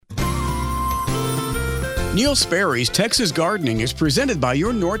Neil Sperry's Texas Gardening is presented by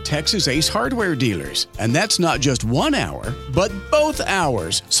your North Texas Ace Hardware dealers. And that's not just 1 hour, but both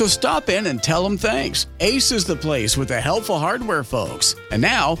hours. So stop in and tell them thanks. Ace is the place with the helpful hardware folks. And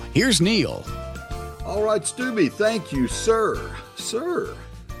now, here's Neil. All right, Stubby, thank you, sir.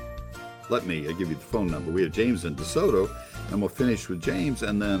 Let me give you the phone number. We have James in DeSoto, and we'll finish with James,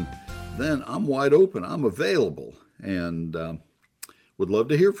 and then I'm wide open. I'm available, and would love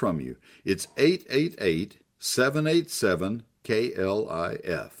to hear from you. It's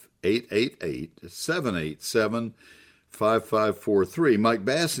 888-787-KLIF, 888-787-5543. Mike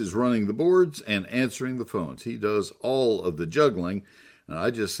Bass is running the boards and answering the phones. He does all of the juggling, and I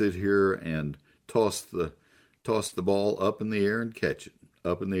just sit here and toss the ball up in the air and catch it,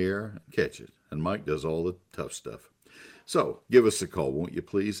 up in the air and catch it. And Mike does all the tough stuff. So give us a call, won't you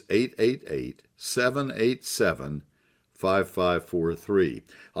please? 888-787-5543.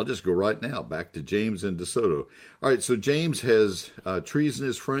 I'll just go right now back to James in DeSoto. All right, so James has trees in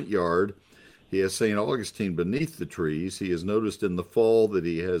his front yard. He has St. Augustine beneath the trees. He has noticed in the fall that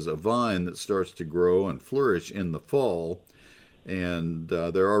he has a vine that starts to grow and flourish in the fall. And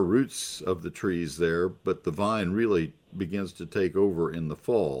there are roots of the trees there, but the vine really begins to take over in the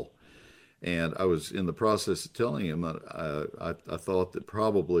fall. And I was in the process of telling him that I thought that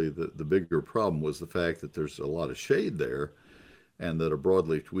probably the bigger problem was the fact that there's a lot of shade there, and that a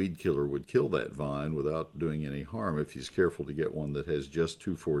broadleaf weed killer would kill that vine without doing any harm if he's careful to get one that has just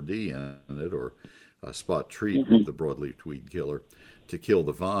 2,4-D in it, or a spot treat with the broadleaf weed killer to kill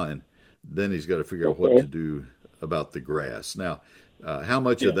the vine. Then he's got to figure out what to do about the grass. Now, how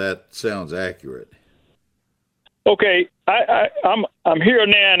much of that sounds accurate? Okay, I'm here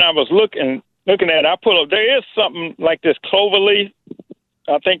now, and I was looking at it. I pull up. There is something like this clover leaf.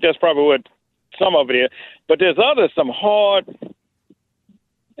 I think that's probably what some of it is. But there's some hard.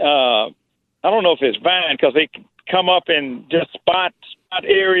 I don't know if it's vine because they come up in just spot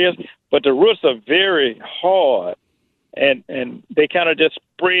areas, but the roots are very hard, and they kind of just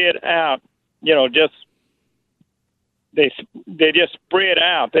spread out. Just. They just spread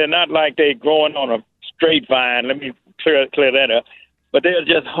out. They're not like they growing on a straight vine. Let me clear that up. But they're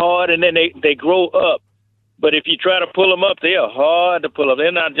just hard, and then they grow up. But if you try to pull them up, they are hard to pull up.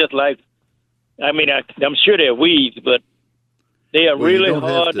 They're not just like, I'm sure they're weeds, but they are really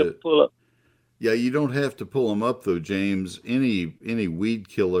hard to pull up. Yeah, you don't have to pull them up, though, James. Any weed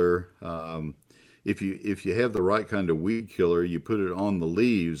killer, if you have the right kind of weed killer, you put it on the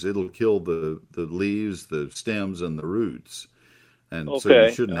leaves, it'll kill the leaves, the stems, and the roots. And so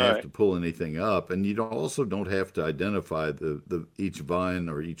you shouldn't have to pull anything up. And you also don't have to identify the each vine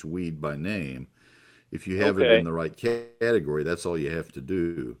or each weed by name. If you have it in the right category, that's all you have to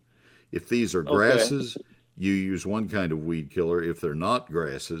do. If these are grasses, you use one kind of weed killer. If they're not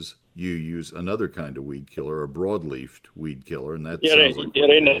grasses, you use another kind of weed killer, a broadleafed weed killer, and that's they're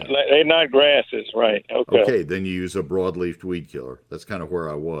not grasses, right? Okay, then you use a broadleafed weed killer. That's kind of where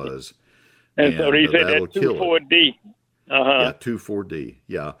I was. And so you said that's 2,4-D. Yeah, 2,4-D.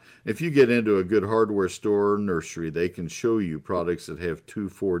 Yeah, if you get into a good hardware store or nursery, they can show you products that have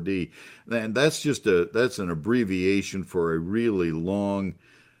 2,4-D, and that's an abbreviation for a really long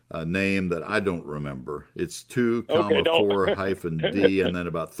name that I don't remember. It's 2,4-D and then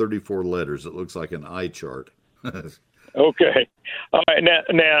about 34 letters. It looks like an eye chart. Okay. All right.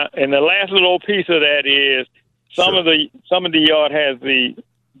 Now, and the last little piece of that is some of the yard has the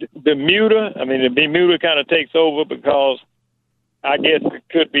Bermuda. I mean, the Bermuda kind of takes over because I guess it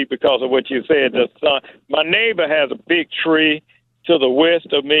could be because of what you said. The sun. My neighbor has a big tree to the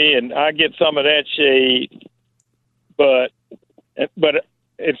west of me, and I get some of that shade, but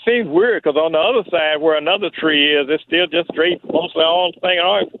it seems weird because on the other side where another tree is, it's still just straight, mostly all thing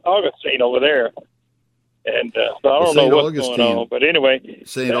Augustine over there. And so I don't know what's going on. But anyway,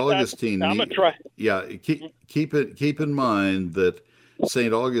 St. Augustine. I'm going to try. Yeah, keep in mind that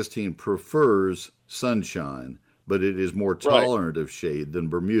St. Augustine prefers sunshine, but it is more tolerant of shade than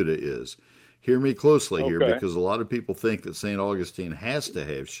Bermuda is. Hear me closely here, because a lot of people think that St. Augustine has to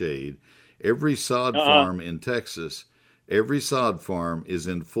have shade. Every sod farm in Texas, every sod farm is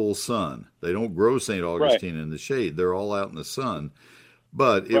in full sun. They don't grow St. Augustine in the shade. They're all out in the sun.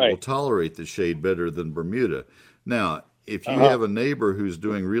 But it will tolerate the shade better than Bermuda. Now, if you have a neighbor who's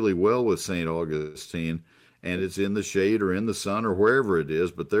doing really well with St. Augustine, and it's in the shade or in the sun or wherever it is,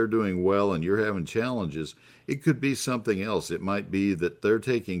 but they're doing well and you're having challenges, it could be something else. It might be that they're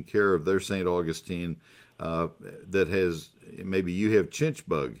taking care of their St. Augustine that has, maybe you have chinch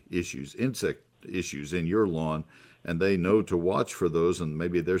bug issues, insect issues in your lawn, and they know to watch for those, and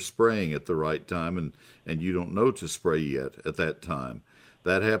maybe they're spraying at the right time, and you don't know to spray yet at that time.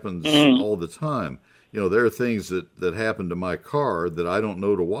 That happens all the time. there are things that happen to my car that I don't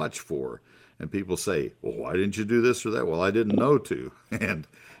know to watch for. And people say, well, why didn't you do this or that? Well, I didn't know to. And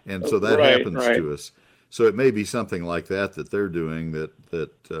so that happens to us. So it may be something like that they're doing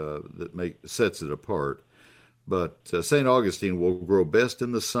that sets it apart. But St. Augustine will grow best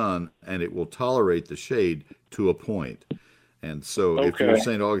in the sun, and it will tolerate the shade to a point. And so if your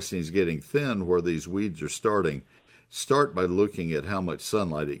St. Augustine's getting thin where these weeds are starting, start by looking at how much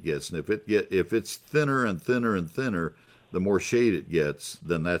sunlight it gets. And if it's thinner and thinner and thinner, the more shade it gets,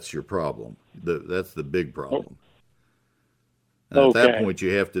 then that's your problem. That's the big problem. And at that point,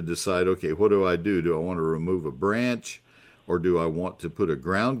 you have to decide, okay, what do I do? Do I want to remove a branch, or do I want to put a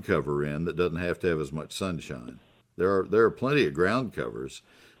ground cover in that doesn't have to have as much sunshine? There are plenty of ground covers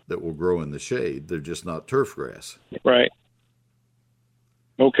that will grow in the shade. They're just not turf grass. Right.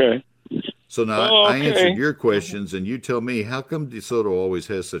 Okay. So now I answered your questions, and you tell me, how come DeSoto always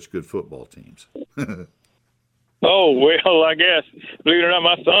has such good football teams? Oh, well, I guess, believe it or not,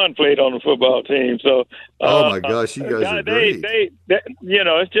 my son played on the football team. So, oh my gosh, you guys are great.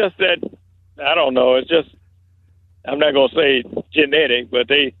 It's just that, I don't know, it's just, I'm not going to say genetic, but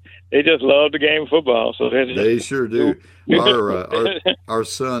they just love the game of football. So they sure do. Our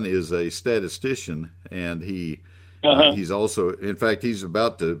son is a statistician, and he's also, in fact, he's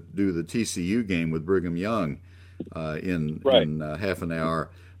about to do the TCU game with Brigham Young in half an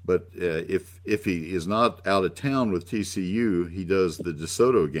hour. But if he is not out of town with TCU, he does the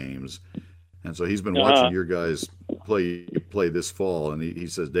DeSoto games, and so he's been watching your guys play this fall, and he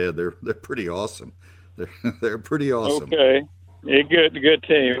says, Dad, they're pretty awesome. They're pretty awesome. Okay, good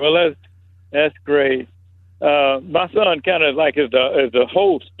team. Well, that's great. My son kind of like is the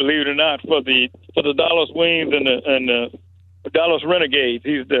host, believe it or not, for the Dallas Wings and the Dallas Renegades.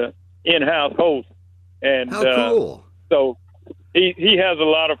 He's the in-house host, and how cool! So. He has a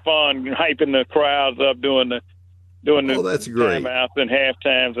lot of fun hyping the crowds up, doing the that's great. Timeouts and half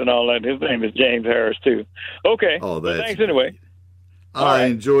times and all that. His name is James Harris too. Okay. Oh, that's thanks anyway. I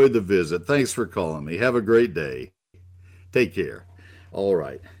enjoyed the visit. Thanks for calling me. Have a great day. Take care. All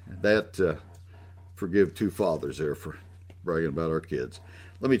right. That forgive two fathers there for bragging about our kids.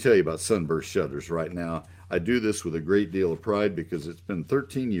 Let me tell you about Sunburst Shutters right now. I do this with a great deal of pride because it's been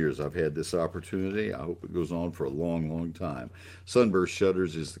 13 years I've had this opportunity. I hope it goes on for a long, long time. Sunburst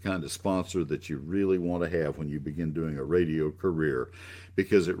Shutters is the kind of sponsor that you really want to have when you begin doing a radio career,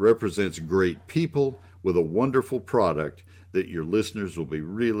 because it represents great people with a wonderful product that your listeners will be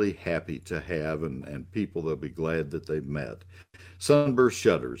really happy to have, and people they'll be glad that they've met. Sunburst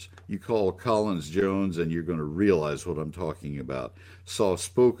Shutters. You call Collins Jones and you're going to realize what I'm talking about.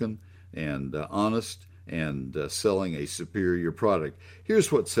 Soft-spoken and honest, and selling a superior product.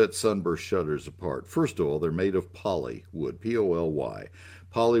 Here's what sets Sunburst Shutters apart. First of all, they're made of poly wood, P-O-L-Y.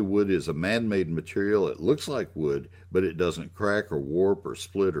 Poly wood is a man-made material. It looks like wood, but it doesn't crack or warp or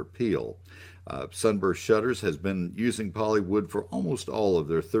split or peel. Sunburst Shutters has been using poly wood for almost all of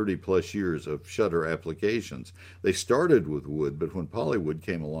their 30-plus years of shutter applications. They started with wood, but when poly wood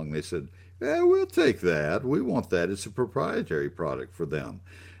came along, they said, we'll take that. We want that. It's a proprietary product for them.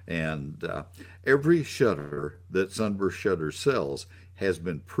 And every shutter that Sunburst Shutters sells has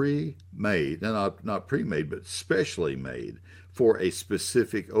been pre-made, not pre-made, but specially made for a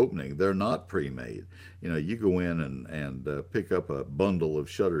specific opening. They're not pre-made. You go in and pick up a bundle of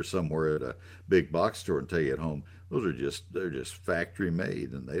shutters somewhere at a big box store and take it home. They're just factory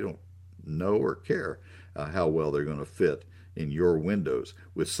made, and they don't know or care how well they're going to fit in your windows.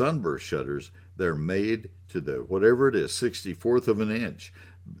 With Sunburst Shutters, they're made to the whatever it is, 64th of an inch.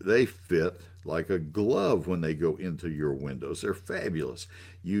 They fit like a glove when they go into your windows. They're fabulous.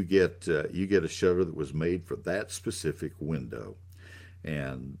 You get a shutter that was made for that specific window.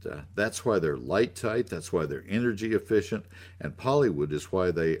 And that's why they're light tight. That's why they're energy efficient. And polywood is why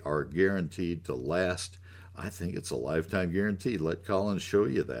they are guaranteed to last. I think it's a lifetime guarantee. Let Collins show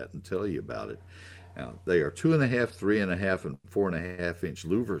you that and tell you about it. Now, they are 2.5, 3.5, and 4.5 inch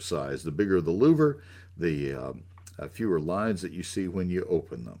louver size. The bigger the louver, the fewer lines that you see when you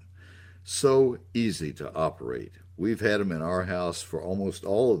open them. So easy to operate. We've had them in our house for almost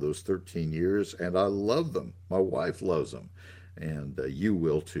all of those 13 years, and I love them. My wife loves them, and you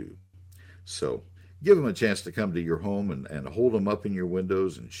will too. So give them a chance to come to your home and hold them up in your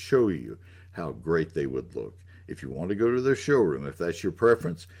windows and show you how great they would look. If you want to go to their showroom, if that's your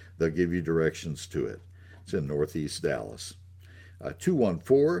preference, they'll give you directions to it. It's in Northeast Dallas.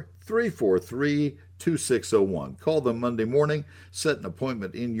 214-343-2601. Call them Monday morning. Set an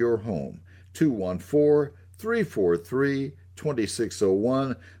appointment in your home.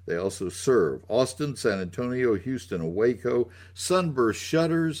 214-343-2601. They also serve Austin, San Antonio, Houston, and Waco.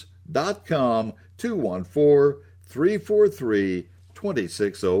 SunburstShutters.com.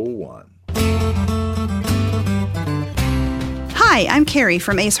 214-343-2601. Hi, I'm Carrie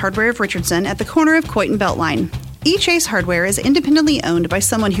from Ace Hardware of Richardson at the corner of Coit and Beltline. Each Ace Hardware is independently owned by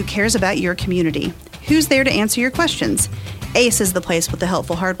someone who cares about your community. Who's there to answer your questions? Ace is the place with the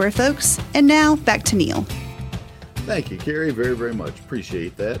helpful hardware folks. And now, back to Neil. Thank you, Carrie, very, very much.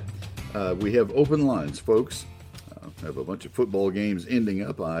 Appreciate that. We have open lines, folks. I have a bunch of football games ending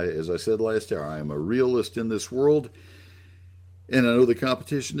up. As I said last hour, I am a realist in this world, and I know the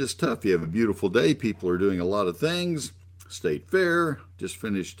competition is tough. You have a beautiful day. People are doing a lot of things. State Fair just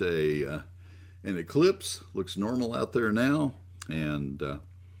finished an eclipse. Looks normal out there now, and a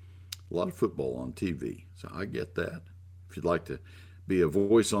lot of football on TV. So I get that. If you'd like to be a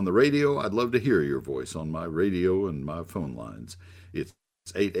voice on the radio, I'd love to hear your voice on my radio and my phone lines. It's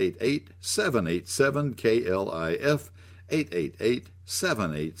 888-787-KLIF,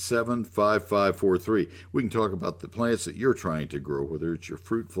 888-787-5543. We can talk about the plants that you're trying to grow, whether it's your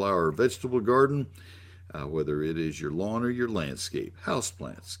fruit, flower, or vegetable garden, whether it is your lawn or your landscape, house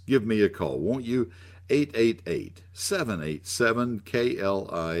plants. Give me a call, won't you?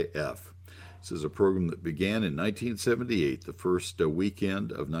 888-787-KLIF. This is a program that began in 1978, the first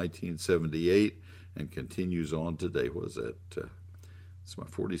weekend of 1978, and continues on today. What is that? It's my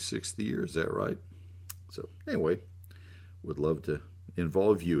 46th year, is that right? So anyway, would love to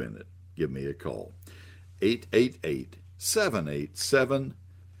involve you in it. Give me a call.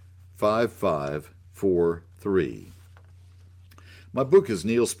 888-787-5543. My book is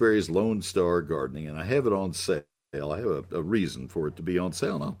Neil Sperry's Lone Star Gardening, and I have it on sale. I have a reason for it to be on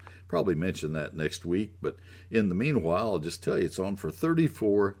sale, and I'll probably mention that next week. But in the meanwhile, I'll just tell you it's on for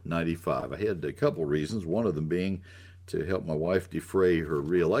 $34.95. I had a couple reasons, one of them being to help my wife defray her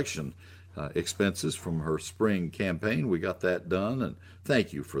reelection expenses from her spring campaign. We got that done, and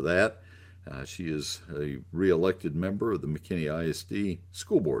thank you for that. She is a reelected member of the McKinney ISD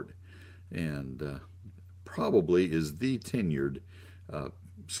School Board, and probably is the tenured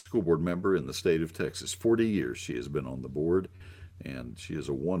school board member in the state of Texas. 40 years she has been on the board, and she is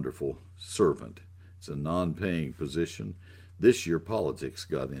a wonderful servant. It's a non-paying position. This year, politics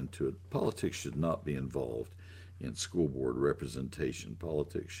got into it. Politics should not be involved in school board representation.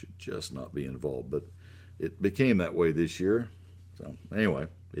 Politics should just not be involved, but it became that way this year. So anyway,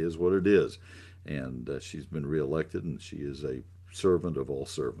 it is what it is. And she's been reelected, and she is a servant of all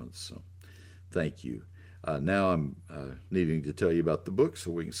servants. So thank you. Now I'm needing to tell you about the book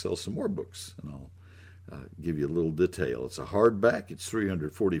so we can sell some more books, and I'll give you a little detail. It's a hardback. It's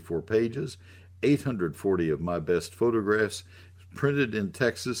 344 pages, 840 of my best photographs, printed in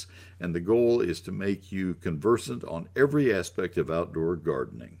Texas, and the goal is to make you conversant on every aspect of outdoor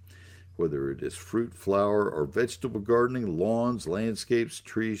gardening, whether it is fruit, flower, or vegetable gardening, lawns, landscapes,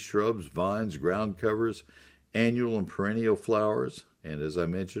 trees, shrubs, vines, ground covers, annual and perennial flowers, and as I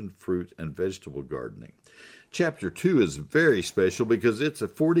mentioned, fruit and vegetable gardening. Chapter 2 is very special because it's a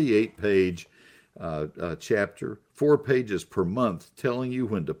 48-page chapter, 4 pages per month, telling you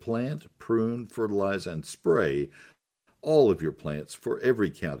when to plant, prune, fertilize, and spray all of your plants for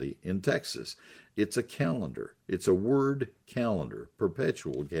every county in Texas. It's a calendar. It's a word calendar,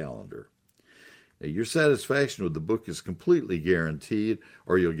 perpetual calendar. Now, your satisfaction with the book is completely guaranteed,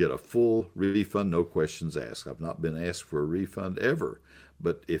 or you'll get a full refund, no questions asked. I've not been asked for a refund ever,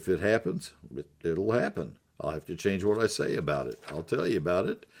 but if it happens, it'll happen. I'll have to change what I say about it. I'll tell you about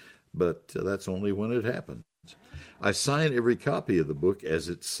it, but that's only when it happens. I sign every copy of the book as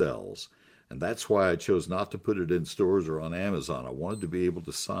it sells, and that's why I chose not to put it in stores or on Amazon. I wanted to be able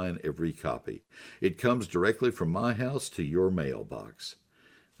to sign every copy. It comes directly from my house to your mailbox.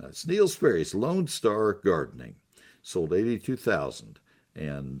 It's Neil Sperry's Lone Star Gardening. Sold 82,000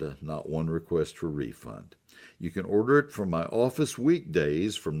 and not one request for refund. You can order it from my office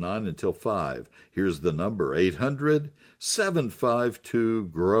weekdays from 9 until 5. Here's the number,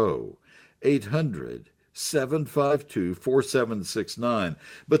 800-752-GROW, 800-752-4769.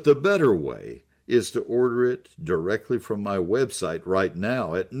 But the better way is to order it directly from my website right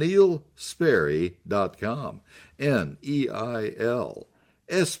now at neilsperry.com,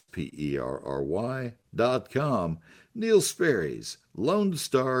 NeilSperry.com. Neil Sperry's Lone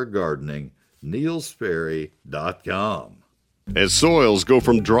Star Gardening, neilsperry.com. As soils go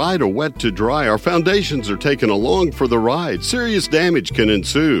from dry to wet to dry, our foundations are taken along for the ride. Serious damage can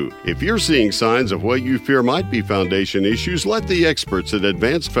ensue. If you're seeing signs of what you fear might be foundation issues, let the experts at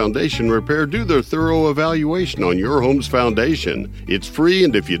Advanced Foundation Repair do their thorough evaluation on your home's foundation. It's free,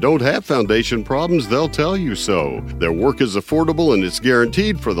 and if you don't have foundation problems, they'll tell you so. Their work is affordable and it's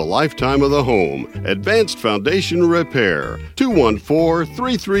guaranteed for the lifetime of the home. Advanced Foundation Repair,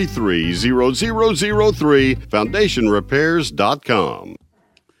 214-333-0003, foundationrepairs.com.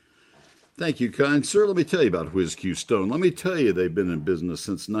 Thank you, kind sir. Let me tell you about WhizQ Stone. Let me tell you they've been in business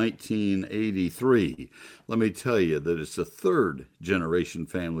since 1983. Let me tell you that it's a third-generation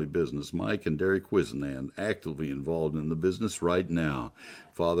family business. Mike and Derek Quisenand actively involved in the business right now.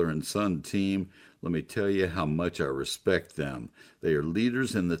 Father and son team. Let me tell you how much I respect them. They are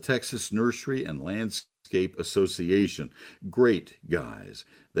leaders in the Texas Nursery and Landscape Association. Great guys.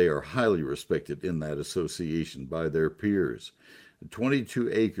 They are highly respected in that association by their peers.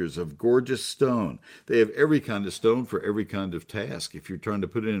 22 acres of gorgeous stone. They have every kind of stone for every kind of task. If you're trying to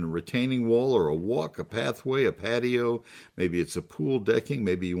put in a retaining wall or a walk, a pathway, a patio, maybe it's a pool decking,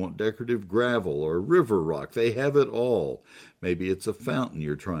 maybe you want decorative gravel or river rock, they have it all. Maybe it's a fountain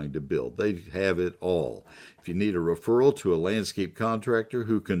you're trying to build. They have it all. If you need a referral to a landscape contractor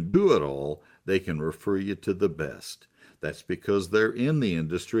who can do it all, they can refer you to the best. That's because they're in the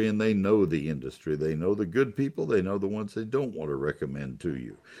industry and they know the industry. They know the good people. They know the ones they don't want to recommend to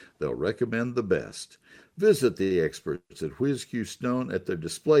you. They'll recommend the best. Visit the experts at WhizQ Stone at their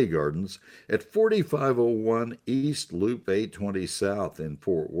display gardens at 4501 East Loop 820 South in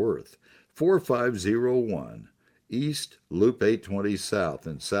Fort Worth, 4501 East Loop 820 South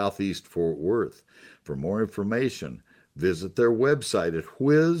in Southeast Fort Worth. For more information, visit their website at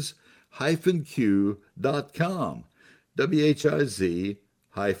whiz-q.com. WHIZ-Q.com,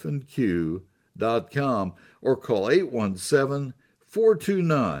 or call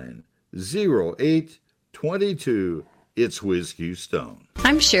 817-429-0822. It's WhizQ Stone.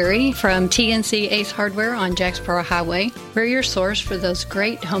 I'm Sherry from TNC Ace Hardware on Jacksboro Highway. We're your source for those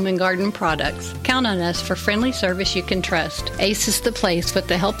great home and garden products. Count on us for friendly service you can trust. Ace is the place with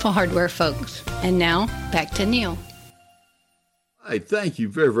the helpful hardware folks. And now, back to Neil. Hi, thank you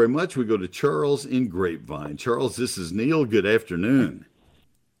very, very much. We go to Charles in Grapevine. Charles, this is Neil. Good afternoon.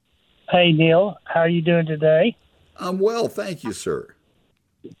 Hey, Neil. How are you doing today? I'm well, thank you, sir.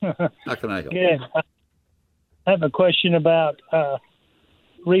 How can I help? Good. I have a question about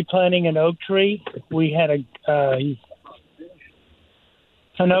replanting an oak tree. We had an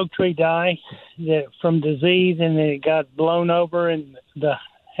oak tree die from disease, and then it got blown over in the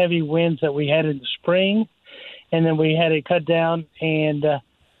heavy winds that we had in the spring. And then we had it cut down, and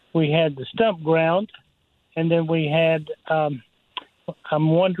we had the stump ground. And then we had, I'm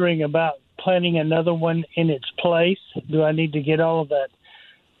wondering about planting another one in its place. Do I need to get all of that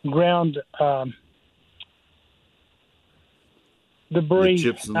ground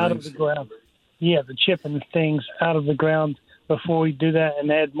debris out of the ground? Yeah, the chipping things out of the ground before we do that and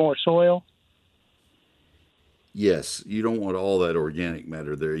add more soil? Yes, you don't want all that organic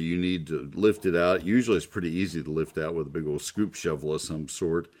matter there. You need to lift it out. Usually it's pretty easy to lift out with a big old scoop shovel of some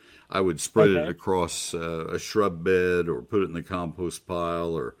sort. I would spread it across a shrub bed or put it in the compost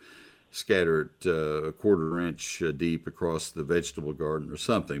pile or scatter it a quarter-inch deep across the vegetable garden or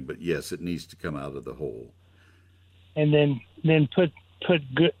something. But yes, it needs to come out of the hole. And then put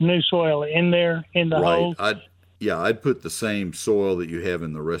good new soil in there in the hole? I'd put the same soil that you have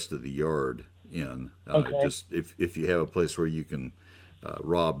in the rest of the yard in. Just if you have a place where you can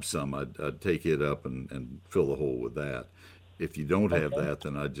rob some, I'd take it up and fill the hole with that. If you don't have that,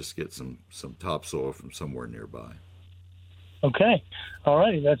 then I'd just get some topsoil from somewhere nearby. Okay. All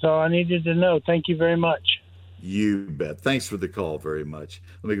righty. That's all I needed to know. Thank you very much. You bet. Thanks for the call very much.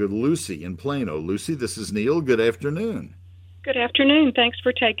 Let me go to Lucy in Plano. Lucy, this is Neil. Good afternoon. Good afternoon. Thanks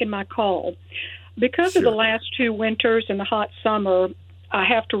for taking my call. Because of the last two winters and the hot summer, I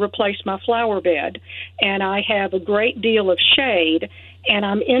have to replace my flower bed, and I have a great deal of shade, and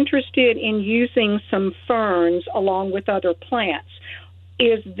I'm interested in using some ferns along with other plants.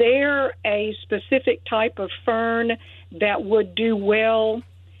 Is there a specific type of fern that would do well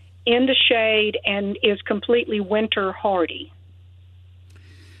in the shade and is completely winter hardy?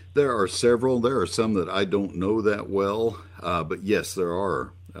 There are several. There are some that I don't know that well, but yes, there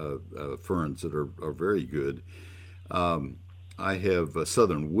are ferns that are very good. I have a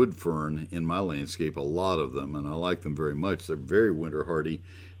southern wood fern in my landscape, a lot of them, and I like them very much. They're very winter hardy.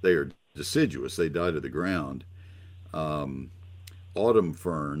 They are deciduous. They die to the ground. Autumn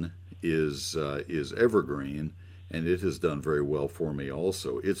fern is evergreen, and it has done very well for me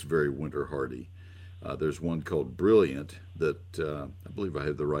also. It's very winter hardy. There's one called Brilliant that I believe I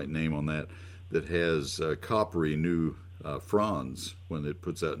have the right name on that has coppery new fronds when it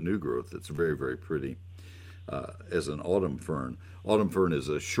puts out new growth. It's very, very pretty as an autumn fern. Autumn fern is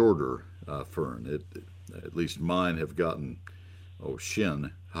a shorter fern. At least mine have gotten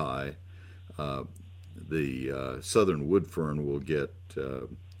shin high. The southern wood fern will get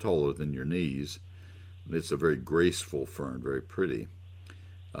taller than your knees. It's a very graceful fern, very pretty.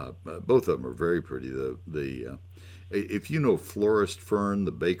 Both of them are very pretty. If you know florist fern,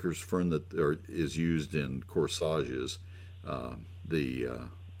 the baker's fern that is used in corsages, the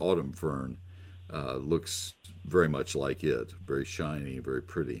autumn fern looks very much like it, very shiny, very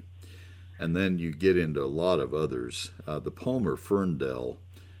pretty. And then you get into a lot of others. The Palmer ferndale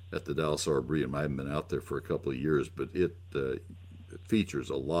at the Dallas Arboretum, I haven't been out there for a couple of years, but it features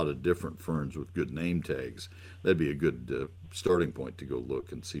a lot of different ferns with good name tags. That'd be a good starting point to go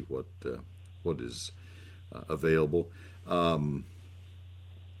look and see what is available. I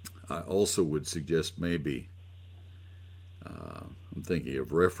also would suggest maybe, I'm thinking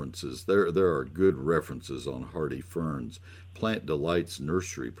of references. There are good references on hardy ferns. Plant Delight's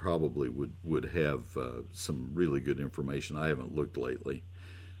Nursery probably would have some really good information. I haven't looked lately,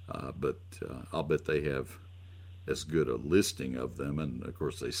 but I'll bet they have as good a listing of them, and of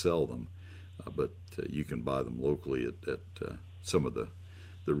course they sell them, but you can buy them locally at some of the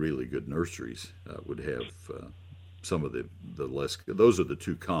really good nurseries would have some of the less. Those are the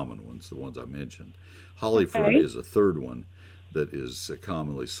two common ones, the ones I mentioned. Holly fern is a third one that is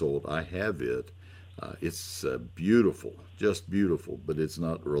commonly sold. I have it. It's beautiful, just beautiful, but it's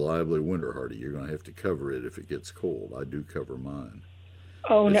not reliably winter hardy. You're going to have to cover it if it gets cold. I do cover mine.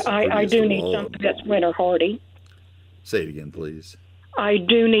 Oh, no, I do need something that's winter hardy. Say it again, please. I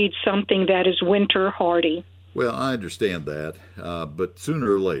do need something that is winter hardy. Well, I understand that, but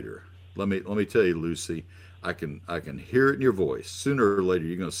sooner or later, let me tell you, Lucy, I can hear it in your voice. Sooner or later,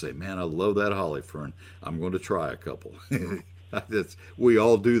 you're going to say, "Man, I love that holly fern. I'm going to try a couple." We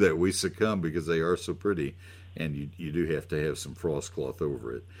all do that. We succumb because they are so pretty, and you do have to have some frost cloth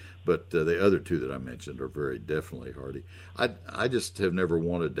over it. But the other two that I mentioned are very definitely hardy. I just have never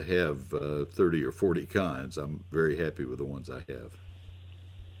wanted to have 30 or 40 kinds. I'm very happy with the ones I have.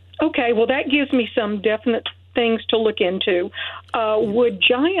 Okay, well, that gives me some definite things to look into. Would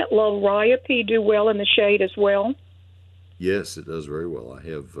giant liriope do well in the shade as well? Yes, it does very well. I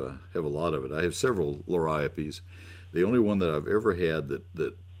have a lot of it. I have several liriopes. The only one that I've ever had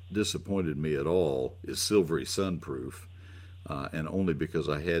that disappointed me at all is Silvery Sunproof, and only because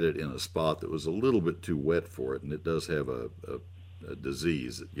I had it in a spot that was a little bit too wet for it, and it does have a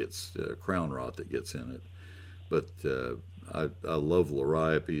disease that gets crown rot that gets in it. But I love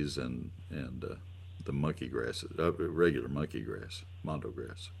liriopes and the monkey grass, regular monkey grass, mondo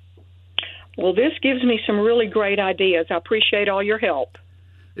grass. Well, this gives me some really great ideas. I appreciate all your help.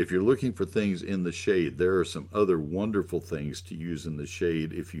 If you're looking for things in the shade, there are some other wonderful things to use in the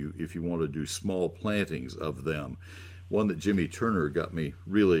shade if you want to do small plantings of them. One that Jimmy Turner got me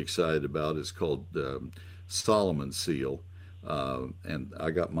really excited about is called Solomon Seal. And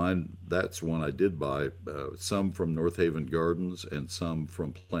I got mine. That's one I did buy, some from North Haven Gardens and some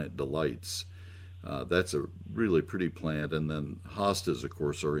from Plant Delights. That's a really pretty plant. And then hostas, of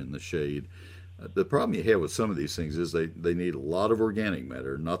course, are in the shade. The problem you have with some of these things is they need a lot of organic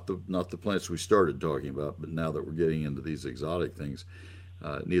matter, not the plants we started talking about, but now that we're getting into these exotic things,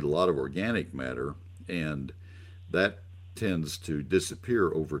 need a lot of organic matter, and that tends to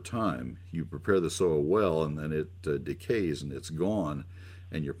disappear over time. You prepare the soil well, and then it decays and it's gone,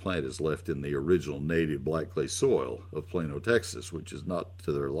 and your plant is left in the original native black clay soil of Plano, Texas, which is not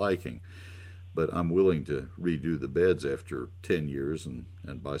to their liking. But I'm willing to redo the beds after 10 years and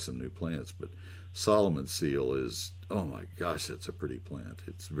buy some new plants. But Solomon Seal is, oh my gosh, that's a pretty plant.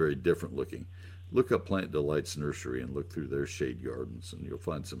 It's very different looking. Look up Plant Delight's Nursery and look through their shade gardens, and you'll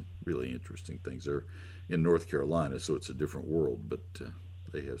find some really interesting things. They're in North Carolina, so it's a different world, but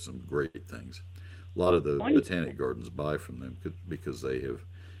they have some great things. A lot of the botanic gardens buy from them because they have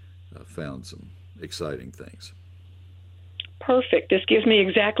found some exciting things. Perfect. This gives me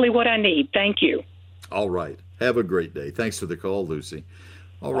exactly what I need. Thank you. All right. Have a great day. Thanks for the call, Lucy.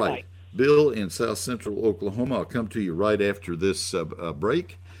 All right. Bye. Bill in South Central Oklahoma. I'll come to you right after this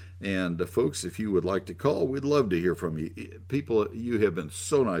break. And folks, if you would like to call, we'd love to hear from you. People, you have been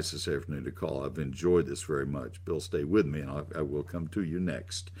so nice this afternoon to call. I've enjoyed this very much. Bill, stay with me, and I will come to you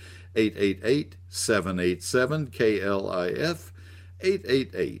next. 888-787-KLIF,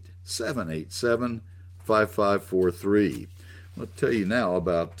 888-787-5543. I'll tell you now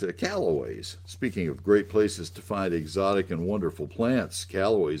about Callaway's. Speaking of great places to find exotic and wonderful plants,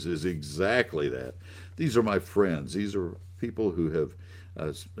 Callaway's is exactly that. These are my friends. These are people who have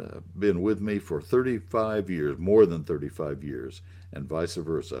been with me for 35 years, more than 35 years, and vice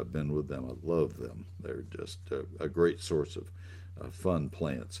versa. I've been with them. I love them. They're just a great source of fun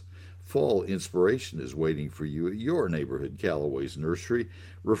plants. Fall inspiration is waiting for you at your neighborhood Callaway's nursery.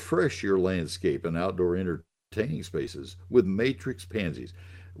 Refresh your landscape and outdoor entertaining spaces with matrix pansies.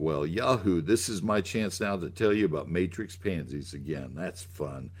 Well, Yahoo, this is my chance now to tell you about matrix pansies again. That's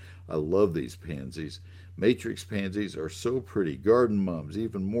fun. I love these pansies. Matrix pansies are so pretty. Garden mums,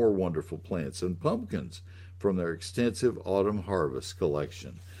 even more wonderful plants, and pumpkins from their extensive autumn harvest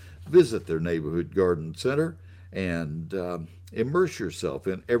collection. Visit their neighborhood garden center and immerse yourself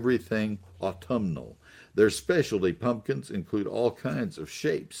in everything autumnal. Their specialty pumpkins include all kinds of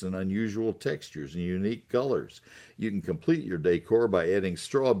shapes and unusual textures and unique colors. You can complete your decor by adding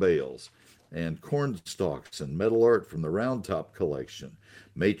straw bales and corn stalks and metal art from the Round Top collection.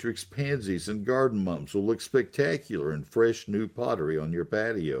 Matrix pansies and garden mums will look spectacular in fresh new pottery on your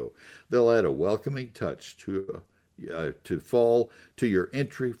patio. They'll add a welcoming touch to fall to your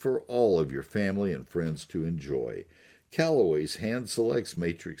entry for all of your family and friends to enjoy. Callaway's hand selects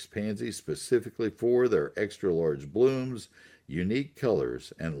matrix pansies specifically for their extra-large blooms, unique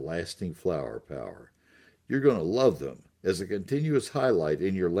colors, and lasting flower power. You're going to love them as a continuous highlight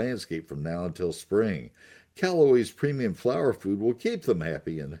in your landscape from now until spring. Callaway's premium flower food will keep them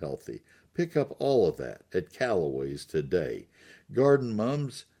happy and healthy. Pick up all of that at Callaway's today. Garden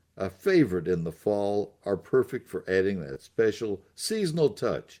mums, a favorite in the fall, are perfect for adding that special seasonal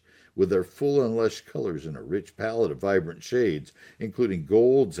touch with their full and lush colors in a rich palette of vibrant shades, including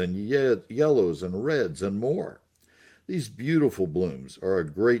golds and yellows and reds and more. These beautiful blooms are a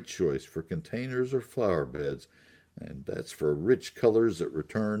great choice for containers or flower beds, and that's for rich colors that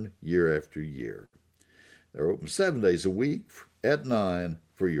return year after year. They're open 7 days a week at 9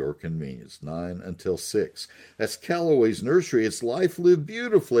 for your convenience, 9 until 6. That's Callaway's Nursery. It's life lived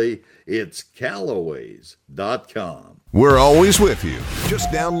beautifully. It's Callaways.com. We're always with you.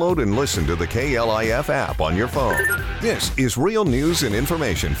 Just download and listen to the KLIF app on your phone. This is Real News and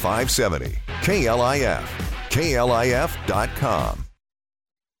Information 570. KLIF. KLIF.com.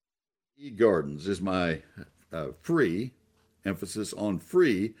 eGardens is my free, emphasis on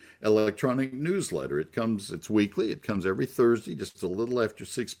free, electronic newsletter. It's weekly. It comes every Thursday, just a little after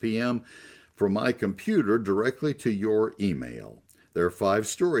 6 p.m. from my computer directly to your email. There are 5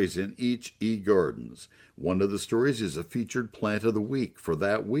 stories in each eGardens. One of the stories is a featured plant of the week for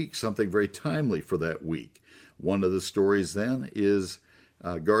that week, something very timely for that week. One of the stories then is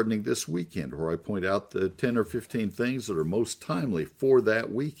Gardening This Weekend, where I point out the 10 or 15 things that are most timely for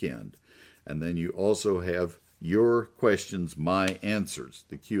that weekend. And then you also have your questions, my answers,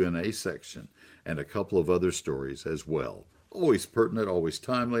 the Q&A section, and a couple of other stories as well. Always pertinent, always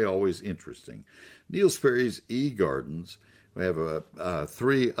timely, always interesting. Neil Sperry's eGardens. We have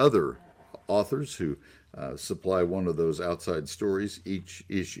 3 other authors who supply one of those outside stories each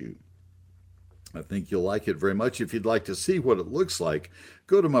issue. I think you'll like it very much. If you'd like to see what it looks like,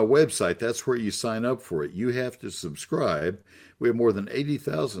 go to my website. That's where you sign up for it. You have to subscribe. We have more than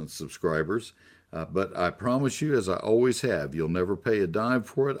 80,000 subscribers. But I promise you, as I always have, you'll never pay a dime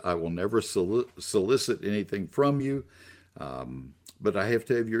for it. I will never solicit anything from you. But I have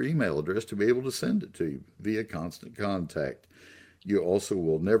to have your email address to be able to send it to you via Constant Contact. You also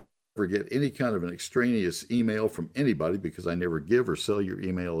will never get any kind of an extraneous email from anybody because I never give or sell your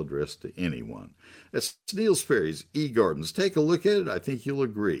email address to anyone. That's Neil Sperry's eGardens. Take a look at it. I think you'll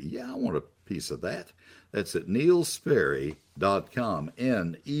agree. Yeah, I want a piece of that. That's at neilsperry.com,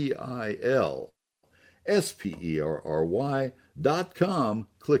 NEILSPERRY.com.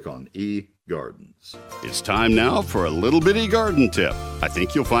 Click on eGardens. It's time now for a little bitty garden tip. I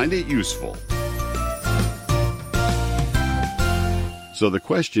think you'll find it useful. So the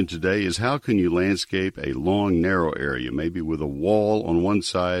question today is, how can you landscape a long, narrow area, maybe with a wall on one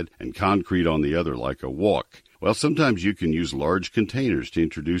side and concrete on the other, like a walk? Well, sometimes you can use large containers to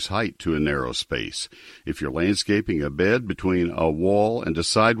introduce height to a narrow space. If you're landscaping a bed between a wall and a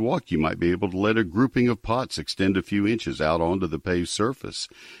sidewalk, you might be able to let a grouping of pots extend a few inches out onto the paved surface.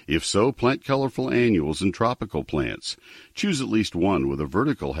 If so, plant colorful annuals and tropical plants. Choose at least one with a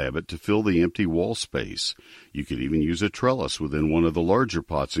vertical habit to fill the empty wall space. You could even use a trellis within one of the larger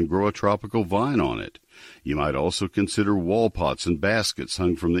pots and grow a tropical vine on it. You might also consider wall pots and baskets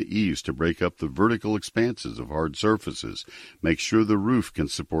hung from the eaves to break up the vertical expanses of hard surfaces. Make sure the roof can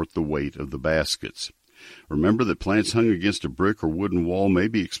support the weight of the baskets. Remember that plants hung against a brick or wooden wall may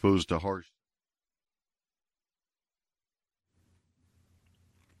be exposed to harsh.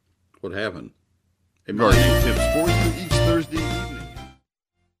 What happened? Gardening tips for you each Thursday evening.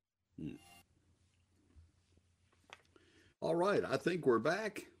 All right, I think we're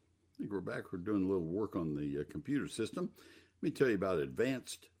back. We're doing a little work on the computer system. Let me tell you about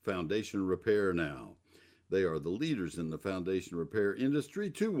Advanced Foundation Repair now. They are the leaders in the foundation repair industry.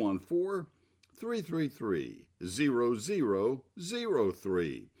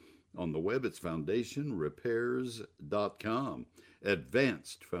 214-333-0003. On the web, it's foundationrepairs.com.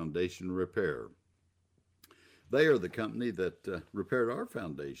 Advanced Foundation Repair. They are the company that repaired our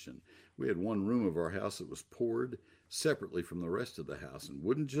foundation. We had one room of our house that was poured separately from the rest of the house. And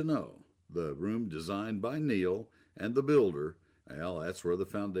wouldn't you know, the room designed by Neil and the builder, well, that's where the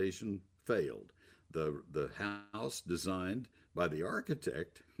foundation failed. The house designed by the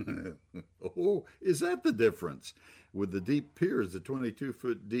architect, oh, is that the difference? With the deep piers, the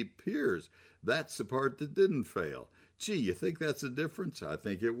 22-foot deep piers, that's the part that didn't fail. Gee, you think that's a difference? I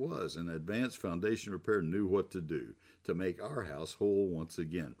think it was. And Advanced Foundation Repair knew what to do to make our house whole once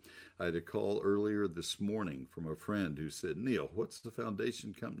again. I had a call earlier this morning from a friend who said, Neil, what's the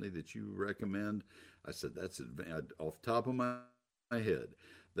foundation company that you recommend? I said, that's off the top of my head.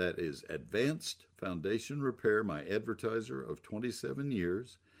 That is Advanced Foundation Repair, my advertiser of 27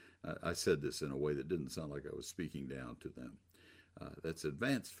 years. I said this in a way that didn't sound like I was speaking down to them. That's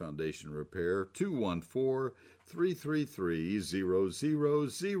Advanced Foundation Repair,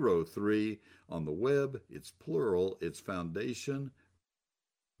 214-333-0003. On the web, it's plural, it's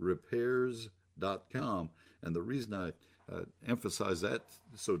foundationrepairs.com. And the reason I emphasize that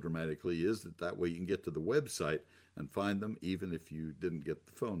so dramatically is that way you can get to the website and find them even if you didn't get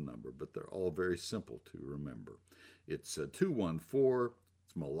the phone number. But they're all very simple to remember. It's 214,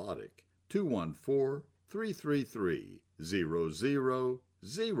 it's melodic,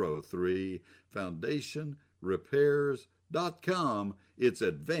 214-333-0003, foundationrepairs.com. It's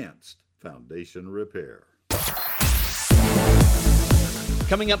Advanced Foundation Repair.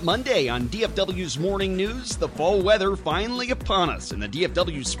 Coming up Monday on DFW's Morning News, the fall weather finally upon us, and the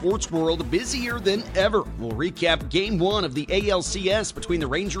DFW sports world busier than ever. We'll recap Game 1 of the ALCS between the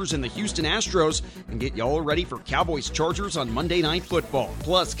Rangers and the Houston Astros and get y'all ready for Cowboys-Chargers on Monday Night Football.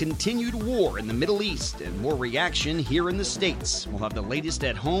 Plus, continued war in the Middle East and more reaction here in the States. We'll have the latest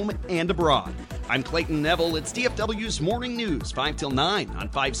at home and abroad. I'm Clayton Neville. It's DFW's Morning News, 5 till 9 on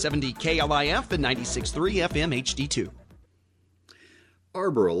 570 KLIF and 96.3 FM HD2.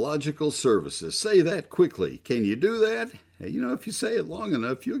 Arborilogical Services. Say that quickly. Can you do that? You know, if you say it long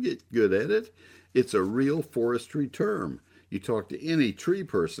enough, you'll get good at it. It's a real forestry term. You talk to any tree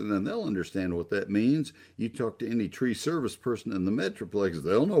person, and they'll understand what that means. You talk to any tree service person in the Metroplex,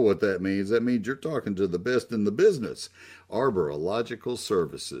 they'll know what that means. That means you're talking to the best in the business. Arborilogical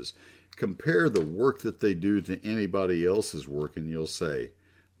Services. Compare the work that they do to anybody else's work, and you'll say,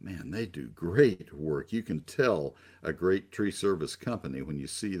 man, they do great work. You can tell a great tree service company when you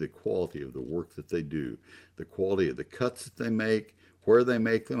see the quality of the work that they do, the quality of the cuts that they make, where they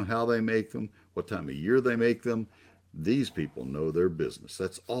make them, how they make them, what time of year they make them. These people know their business.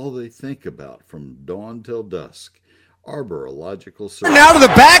 That's all they think about from dawn till dusk. Arborilogical Service. Now to the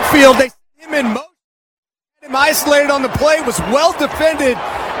backfield. They see him in motion. Him isolated on the play, was well defended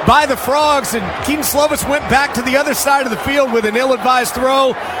by the Frogs, and Keaton Slovis went back to the other side of the field with an ill-advised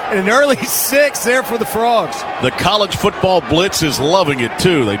throw and an early 6 there for the Frogs. The college football blitz is loving it,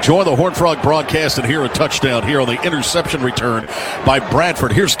 too. They join the Horned Frog broadcast and hear a touchdown here on the interception return by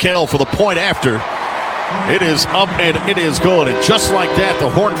Bradford. Here's Kell for the point after. It is up and it is good. And just like that, the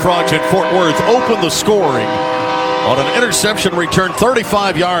Horned Frogs in Fort Worth open the scoring on an interception return,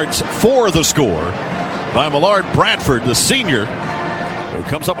 35 yards for the score by Millard Bradford, the senior, who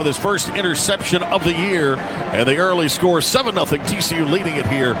comes up with his first interception of the year, and the early score, 7-0, TCU leading it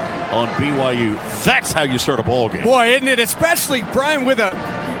here on BYU. That's how you start a ball game. Boy, isn't it? Especially, Brian, with a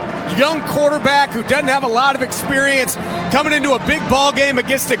young quarterback who doesn't have a lot of experience coming into a big ball game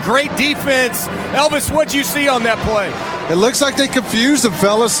against a great defense. Elvis, what'd you see on that play? It looks like they confused them,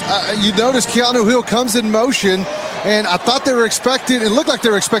 fellas. You notice Keanu Hill comes in motion, and I thought they were expecting, it looked like they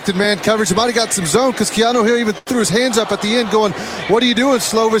were expecting man coverage. It might have got some zone because Keanu Hill even threw his hands up at the end going, what are you doing,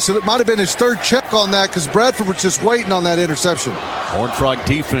 Slovis? And it might have been his third check on that because Bradford was just waiting on that interception. Horned Frog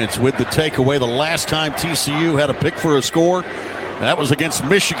defense with the takeaway. The last time TCU had a pick for a score, that was against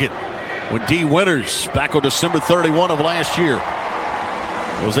Michigan when D. Winters, back on December 31 of last year,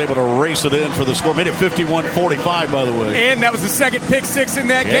 was able to race it in for the score. Made it 51-45, by the way. And that was the second pick six in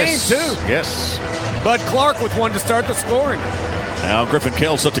that game, too. Yes. Bud Clark with one to start the scoring. Now Griffin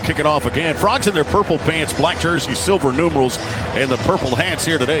Kell set to kick it off again. Frogs in their purple pants, black jersey, silver numerals, and the purple hats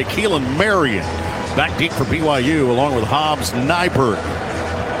here today. Keelan Marion back deep for BYU along with Hobbs Nyberg.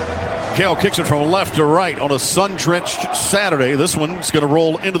 Kale kicks it from left to right on a sun-drenched Saturday. This one's going to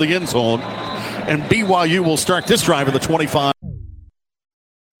roll into the end zone. And BYU will start this drive at the 25.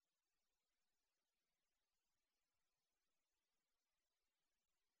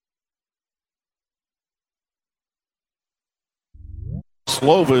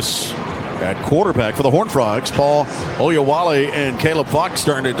 Slovis at quarterback for the Horned Frogs. Paul Oyewale and Caleb Fox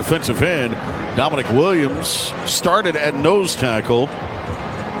starting at defensive end. Dominic Williams started at nose tackle.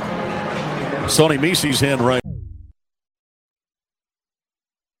 Sonny Misi's hand right.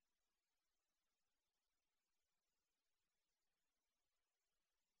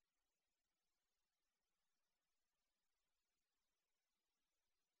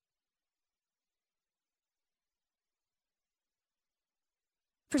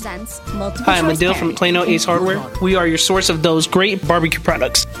 Presents multiple. Hi, I'm Adil from Plano Ace Hardware. We are your source of those great barbecue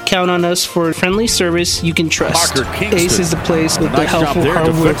products. Count on us for friendly service you can trust. Ace is the place with the helpful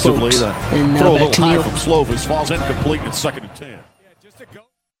hardware folks. And now back to you. From Slovis falls incomplete at 2nd and 10.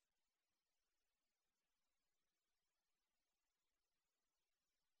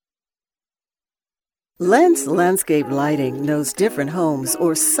 Lens Landscape Lighting knows different homes,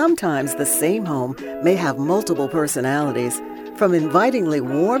 or sometimes the same home, may have multiple personalities. From invitingly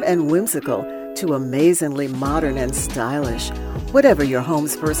warm and whimsical to amazingly modern and stylish. Whatever your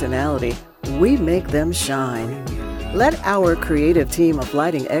home's personality, we make them shine. Let our creative team of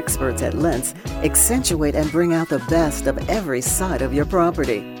lighting experts at Lens accentuate and bring out the best of every side of your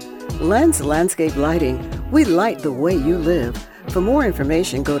property. Lens Landscape Lighting, we light the way you live. For more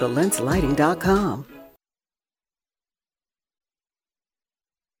information, go to lenslighting.com.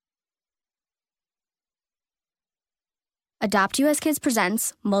 Adopt US Kids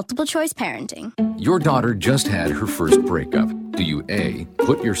presents Multiple Choice Parenting. Your daughter just had her first breakup. Do you A,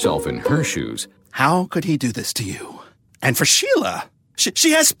 put yourself in her shoes? How could he do this to you? And for Sheila,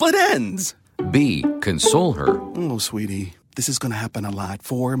 she has split ends. B, console her. Oh, sweetie, this is going to happen a lot.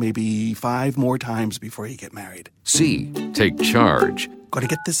 4, maybe 5 more times before you get married. C, take charge. Got to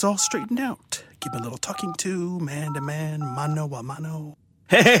get this all straightened out. Give a little talking to, man to man, mano a mano.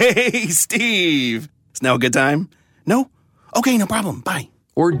 Hey, Steve! Is now a good time? No? Okay, no problem. Bye.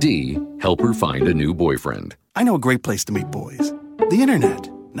 Or D, help her find a new boyfriend. I know a great place to meet boys. The internet.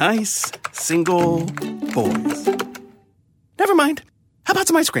 Nice, single boys. Never mind. How about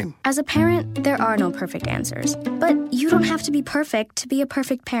some ice cream? As a parent, there are no perfect answers. But you don't have to be perfect to be a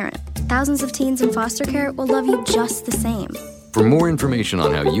perfect parent. Thousands of teens in foster care will love you just the same. For more information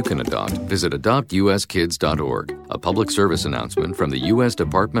on how you can adopt, visit adoptuskids.org. A public service announcement from the U.S.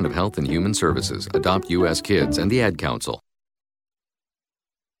 Department of Health and Human Services, Adopt U.S. Kids, and the Ad Council.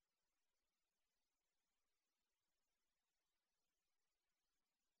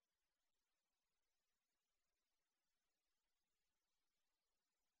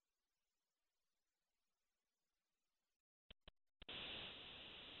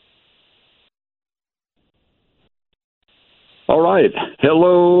 All right.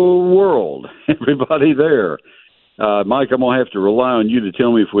 Hello, world. Everybody there. Mike, I'm going to have to rely on you to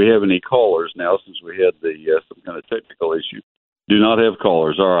tell me if we have any callers now, since we had some kind of technical issue. Do not have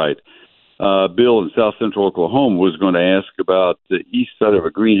callers. All right. Bill in South Central Oklahoma was going to ask about the east side of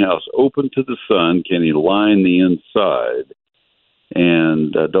a greenhouse open to the sun. Can he line the inside?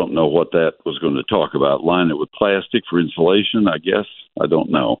 And I don't know what that was going to talk about. Line it with plastic for insulation, I guess. I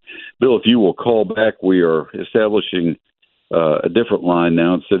don't know. Bill, if you will call back, we are establishing a different line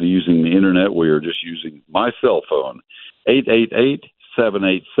now. Instead of using the internet, we are just using my cell phone.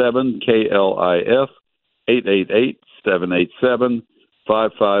 888-787-KLIF,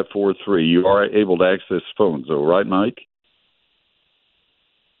 888-787-5543. You are able to access phones, though, right, Mike?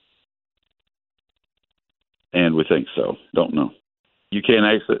 And we think so. Don't know. You can't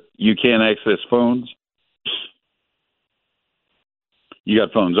access phones? You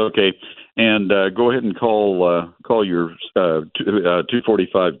got phones, okay. And go ahead and call your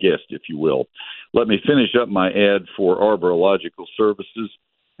 245 guest, if you will. Let me finish up my ad for Arborilogical Services,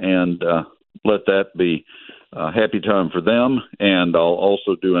 and let that be a happy time for them. And I'll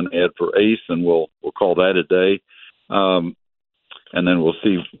also do an ad for Ace, and we'll call that a day. And then we'll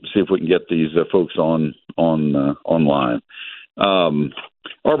see if we can get these folks online.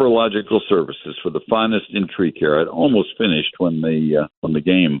 Arborilogical Services for the finest in tree care. I'd almost finished when the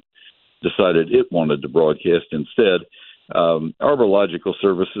game decided it wanted to broadcast instead. Arborilogical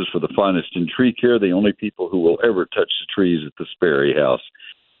Services for the finest in tree care, the only people who will ever touch the trees at the Sperry house,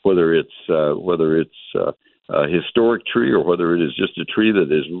 whether it's a historic tree or whether it is just a tree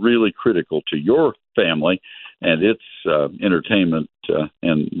that is really critical to your family and its entertainment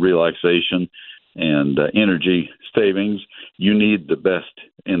and relaxation. and energy savings, you need the best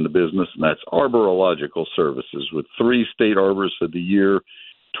in the business, and that's Arborilogical Services. With 3 state arborists of the year,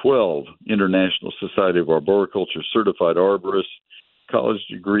 12 International Society of Arboriculture certified arborists,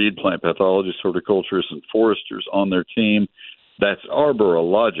 college-degreed plant pathologists, horticulturists, and foresters on their team. That's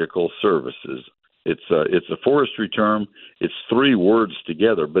Arborilogical Services. It's a forestry term. It's 3 words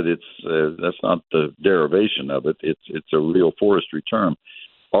together, but that's not the derivation of it. It's a real forestry term.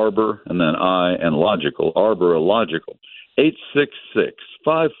 Arbor and then I and logical. Arborilogical.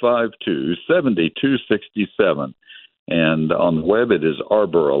 866-552-7267. And on the web it is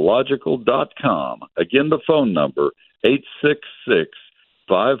arborilogical.com. Again, the phone number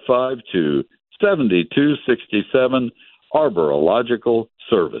 866-552-7267. Arborilogical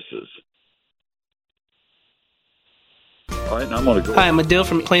Services. All right, now I'm going to go. Hi, I'm Adil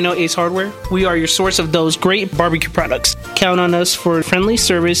from Plano Ace Hardware. We are your source of those great barbecue products. Count on us for friendly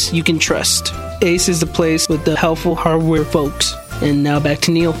service you can trust. Ace is the place with the helpful hardware folks. And now back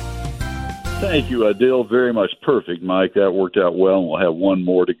to Neil. Thank you, Adil. Very much perfect, Mike. That worked out well, and we'll have one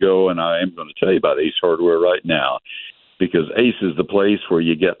more to go, and I am going to tell you about Ace Hardware right now, because Ace is the place where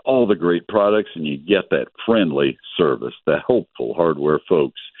you get all the great products and you get that friendly service, that hopeful hardware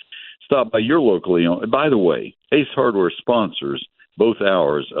folks. Stop by your locally owned. By the way, Ace Hardware sponsors both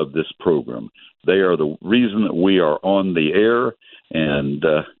hours of this program. They are the reason that we are on the air, and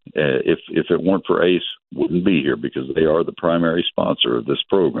if it weren't for Ace, wouldn't be here, because they are the primary sponsor of this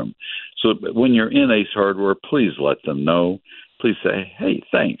program. So when you're in Ace Hardware, please let them know. Please say, hey,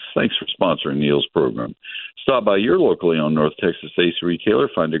 thanks for sponsoring Neil's program. Stop by your locally owned North Texas Ace retailer.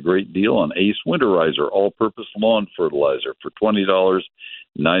 Find a great deal on Ace Winterizer all-purpose lawn fertilizer for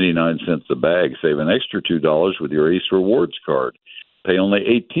 $20.99 a bag. Save an extra $2 with your Ace Rewards card. Pay only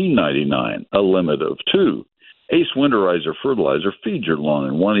 $18.99, a limit of 2. Ace Winterizer fertilizer feeds your lawn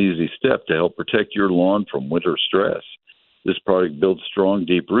in one easy step to help protect your lawn from winter stress. This product builds strong,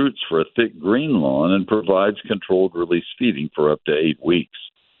 deep roots for a thick green lawn and provides controlled release feeding for up to 8 weeks.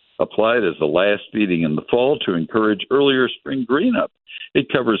 Apply it as the last feeding in the fall to encourage earlier spring green up. It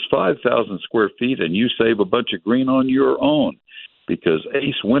covers 5,000 square feet, and you save a bunch of green on your own, because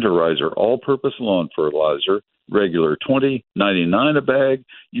Ace Winterizer all-purpose lawn fertilizer, regular $20.99 a bag,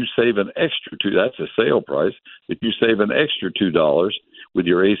 you save an extra $2. That's a sale price, but you save an extra $2 with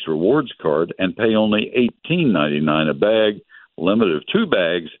your Ace Rewards card and pay only $18.99 a bag, limit of 2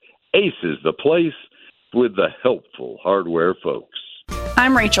 bags. Ace is the place with the helpful hardware folks.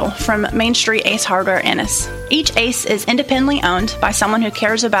 I'm Rachel from Main Street Ace Hardware, Ennis. Each Ace is independently owned by someone who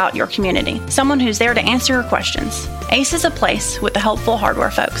cares about your community, someone who's there to answer your questions. Ace is a place with the helpful hardware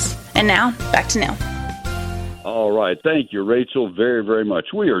folks. And now, back to Neil. All right. Thank you, Rachel, very, very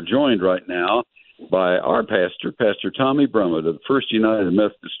much. We are joined right now by our pastor, Pastor Tommy Brummett of the First United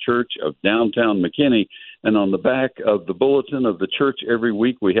Methodist Church of downtown McKinney. And on the back of the bulletin of the church every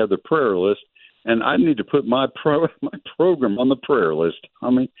week, we have the prayer list. And I need to put my program on the prayer list,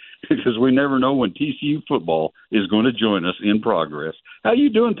 because we never know when TCU football is going to join us in progress. How you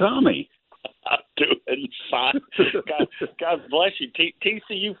doing, Tommy? I'm doing fine. God bless you.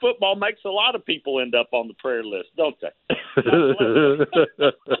 TCU football makes a lot of people end up on the prayer list, don't they?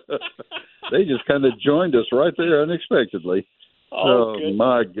 They just kind of joined us right there unexpectedly. Oh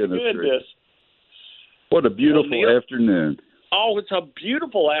my goodness. What a beautiful afternoon. Oh, it's a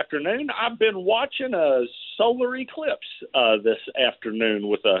beautiful afternoon. I've been watching a solar eclipse this afternoon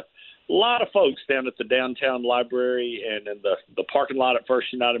with a lot of folks down at the downtown library and in the parking lot at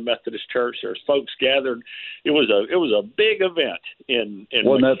First United Methodist Church. There's folks gathered. It was a big event in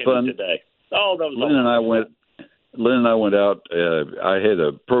Wasn't that McKinney fun? Today. Oh, that was Lynn and I went out. I had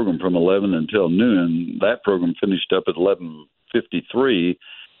a program from 11 until noon. That program finished up at 11:53.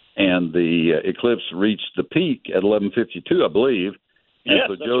 And the eclipse reached the peak at 11:52, I believe. And yes,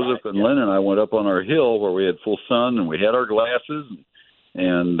 so Joseph and Lynn and I went up on our hill where we had full sun and we had our glasses,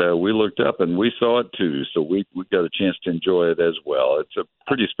 and we looked up and we saw it too. So we got a chance to enjoy it as well. It's a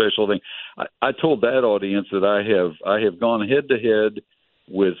pretty special thing. I told that audience that I have gone head to head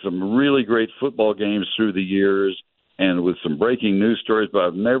with some really great football games through the years and with some breaking news stories, but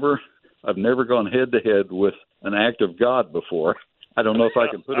I've never gone head to head with an act of God before. I don't know if I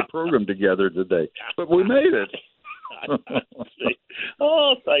can put a program together today, but we made it.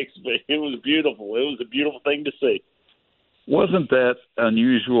 Oh, thanks, man. It was beautiful. It was a beautiful thing to see. Wasn't that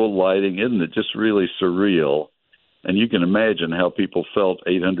unusual lighting? Isn't it just really surreal? And you can imagine how people felt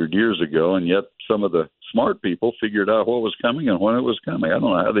 800 years ago, and yet some of the smart people figured out what was coming and when it was coming. I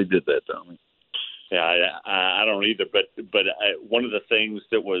don't know how they did that, Tommy. Yeah, I don't either. But one of the things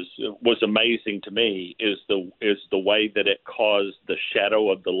that was amazing to me is the way that it caused the shadow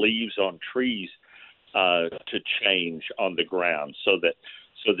of the leaves on trees to change on the ground, so that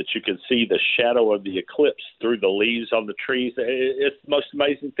you can see the shadow of the eclipse through the leaves on the trees. It's the most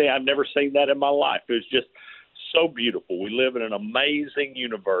amazing thing. I've never seen that in my life. It was just so beautiful. We live in an amazing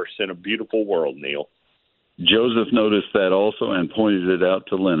universe in a beautiful world, Neil. Joseph noticed that also and pointed it out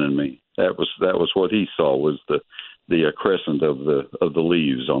to Lynn and me. That was what he saw, was the crescent of the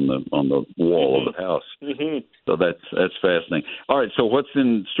leaves on the wall of the house. Mm-hmm. So that's fascinating. All right, so what's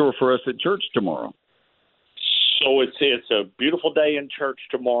in store for us at church tomorrow? So it's a beautiful day in church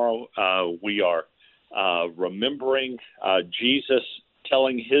tomorrow. We are remembering Jesus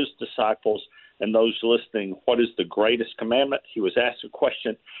telling his disciples and those listening what is the greatest commandment. He was asked a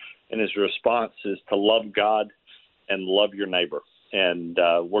question, and his response is to love God and love your neighbor. And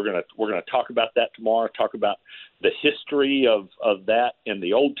we're gonna talk about that tomorrow. Talk about the history of that in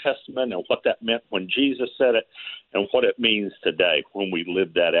the Old Testament and what that meant when Jesus said it, and what it means today when we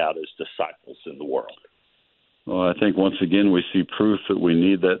live that out as disciples in the world. Well, I think once again we see proof that we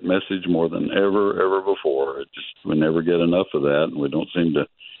need that message more than ever before. We never get enough of that, and we don't seem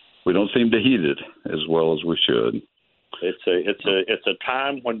to heed it as well as we should. It's a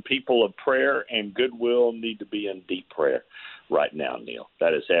time when people of prayer and goodwill need to be in deep prayer right now, Neil.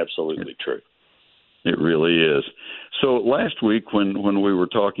 That is absolutely true. It really is. So last week when we were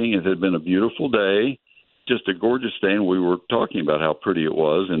talking, it had been a beautiful day, just a gorgeous day, and we were talking about how pretty it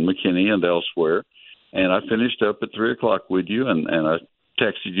was in McKinney and elsewhere. And I finished up at 3 o'clock with you, and I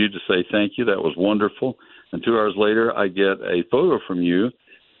texted you to say thank you. That was wonderful. And 2 hours later, I get a photo from you,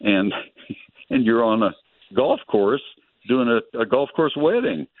 and you're on a golf course doing a golf course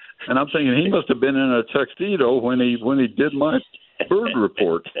wedding. And I'm thinking he must have been in a tuxedo when he did my bird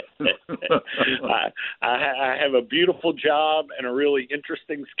report. I have a beautiful job and a really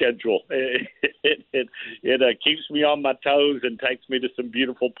interesting schedule. It keeps me on my toes and takes me to some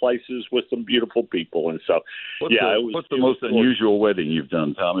beautiful places with some beautiful people. And so, what's the most unusual wedding you've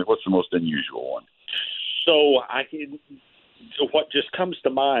done, Tommy? What's the most unusual one? So what just comes to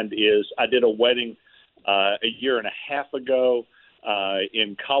mind is I did a wedding a year and a half ago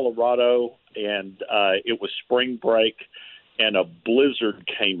in Colorado, and it was spring break, and a blizzard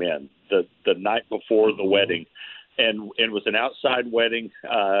came in the night before the wedding, and it was an outside wedding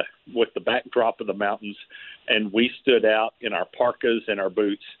with the backdrop of the mountains, and we stood out in our parkas and our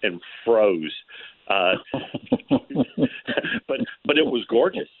boots and froze. But it was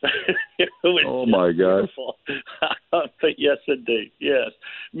gorgeous. It was oh my gosh! But yes, indeed, yes.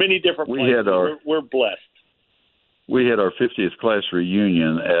 Many different places. We're blessed. We had our 50th class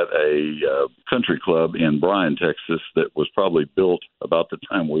reunion at a country club in Bryan, Texas, that was probably built about the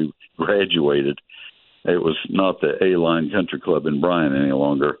time we graduated. It was not the A-line country club in Bryan any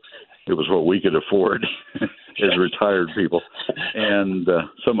longer. It was what we could afford as retired people, and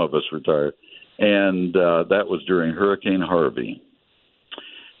some of us retired. And that was during Hurricane Harvey.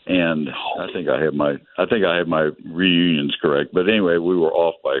 And I think I have my reunions correct. But anyway, we were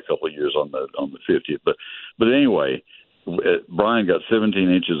off by a couple of years on the 50th. But anyway, Brian got 17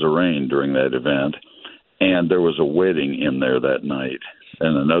 inches of rain during that event, and there was a wedding in there that night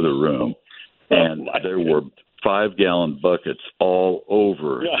in another room, and there were 5-gallon buckets all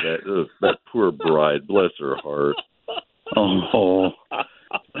over that poor bride. Bless her heart. Oh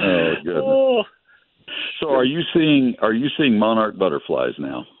goodness. So are you seeing monarch butterflies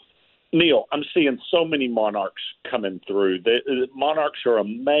now? Neil, I'm seeing so many monarchs coming through. The monarchs are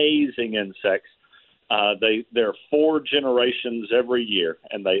amazing insects. There are 4 generations every year,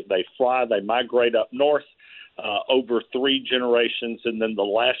 and they fly. They migrate up north over 3 generations, and then the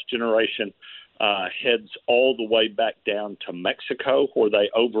last generation heads all the way back down to Mexico, where they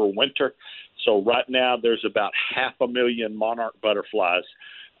overwinter. So right now there's about 500,000 monarch butterflies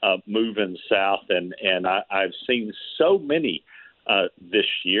moving south, and I've seen so many this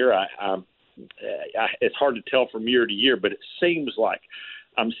year. It's hard to tell from year to year, but it seems like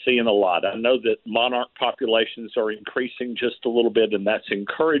I'm seeing a lot. I know that monarch populations are increasing just a little bit, and that's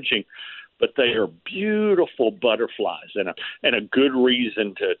encouraging, but they are beautiful butterflies and a good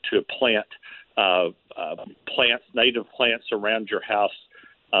reason to plant native plants around your house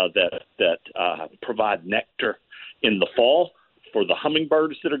that provide nectar in the fall for the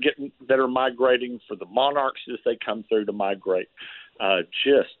hummingbirds that are migrating, for the monarchs as they come through to migrate.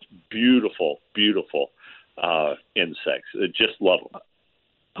 Just beautiful insects. Just love them.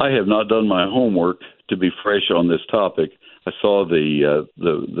 I have not done my homework to be fresh on this topic. I saw the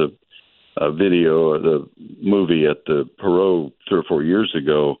video, the movie at the Perot 3 or 4 years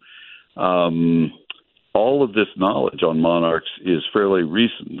ago. all of this knowledge on monarchs is fairly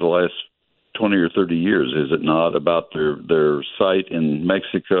recent, the last 20 or 30 years, is it not, about their site in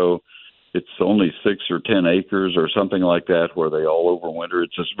Mexico? It's only 6 or 10 acres or something like that where they all overwinter.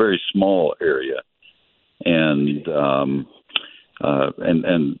 It's a very small area. And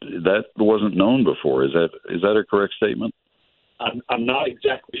that wasn't known before. Is that a correct statement? I'm not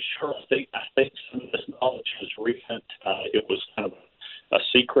exactly sure. I think some of this knowledge is recent. It was kind of a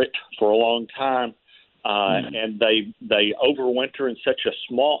secret for a long time, and they overwinter in such a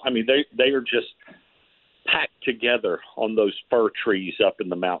small. I mean, they are just packed together on those fir trees up in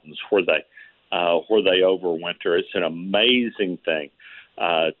the mountains where they overwinter. It's an amazing thing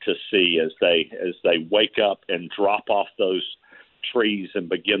to see as they wake up and drop off those trees and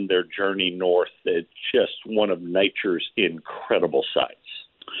begin their journey north. It's just one of nature's incredible sights.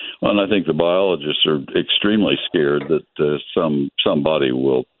 Well, and I think the biologists are extremely scared that somebody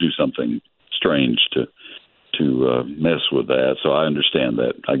will do something strange to mess with that. So I understand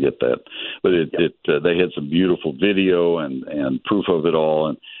that. I get that. But they had some beautiful video and proof of it all,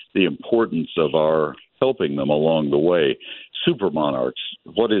 and the importance of our helping them along the way. Super monarchs.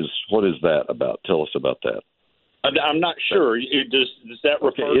 What is that about? Tell us about that. I'm not sure. Does that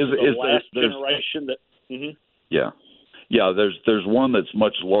refer to the last generation? That mm-hmm. Yeah. There's one that's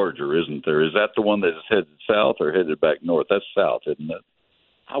much larger, isn't there? Is that the one that's headed south or headed back north? That's south, isn't it?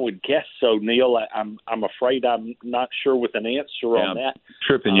 I would guess so, Neil. I'm afraid I'm not sure with an answer on that. I'm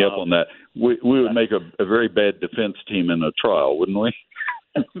tripping you up on that. We would make a very bad defense team in a trial, wouldn't we?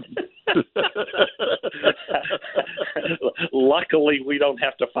 Luckily, we don't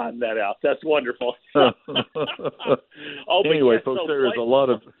have to find that out. That's wonderful. Anyway, folks, there is a lot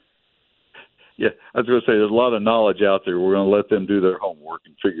of I was going to say there's a lot of knowledge out there. We're going to let them do their homework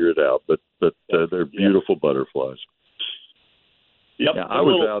and figure it out. But they're beautiful butterflies. Yep. Yeah, I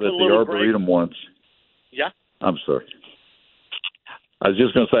was out at the Arboretum once. Yeah. I'm sorry. I was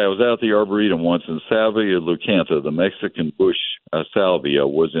just going to say I was out at the Arboretum once, and Salvia lucanta, the Mexican bush salvia,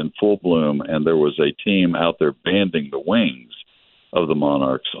 was in full bloom, and there was a team out there banding the wings of the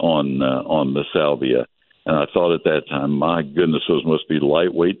monarchs on the salvia. And I thought at that time, my goodness, those must be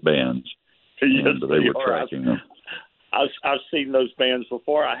lightweight bands. Yes, and they were tracking them. I've seen those bands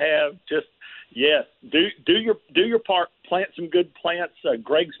before. I have. Just yes, do your part. Plant some good plants.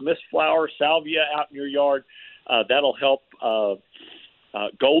 Greg's Mistflower, salvia out in your yard. That'll help.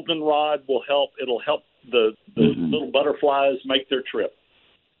 Goldenrod will help. It'll help the little butterflies make their trip.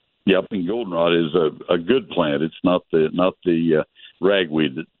 Yep, and goldenrod is a good plant. It's not the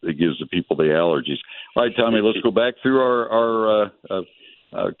ragweed that gives the people the allergies. All right, Tommy, let's go back through our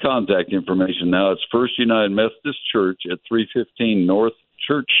contact information now. It's First United Methodist Church at 315 North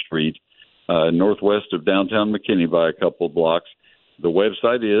Church Street, northwest of downtown McKinney by a couple of blocks. The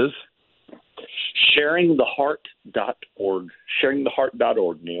website is sharingtheheart.org.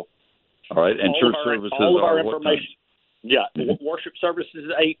 Sharingtheheart.org, Neil. All right, and church services all of our are information. what time? Yeah, worship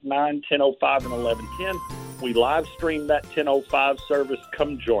services 8, 9, 10:05, and 11:10. We live stream that 10:05 service.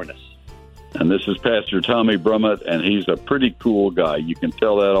 Come join us. And this is Pastor Tommy Brummett, and he's a pretty cool guy. You can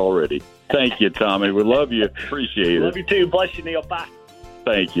tell that already. Thank you, Tommy. We love you. Appreciate it. Love you too. Bless you, Neil. Bye.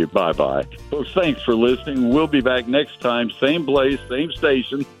 Thank you. Bye-bye. Folks, thanks for listening. We'll be back next time, same place, same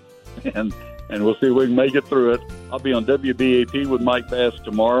station, and we'll see if we can make it through it. I'll be on WBAP with Mike Bass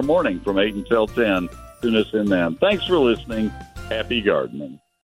tomorrow morning from 8 until 10. Tune us in then. Thanks for listening. Happy gardening.